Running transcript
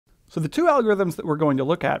So the two algorithms that we're going to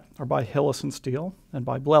look at are by Hillis and Steele and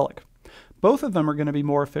by Blelloch. Both of them are going to be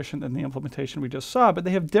more efficient than the implementation we just saw, but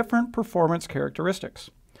they have different performance characteristics.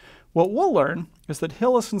 What we'll learn is that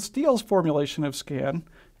Hillis and Steele's formulation of scan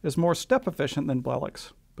is more step efficient than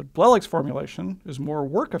Blelloch's, but Blelloch's formulation is more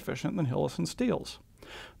work efficient than Hillis and Steele's.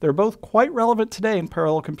 They're both quite relevant today in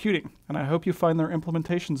parallel computing, and I hope you find their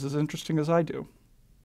implementations as interesting as I do.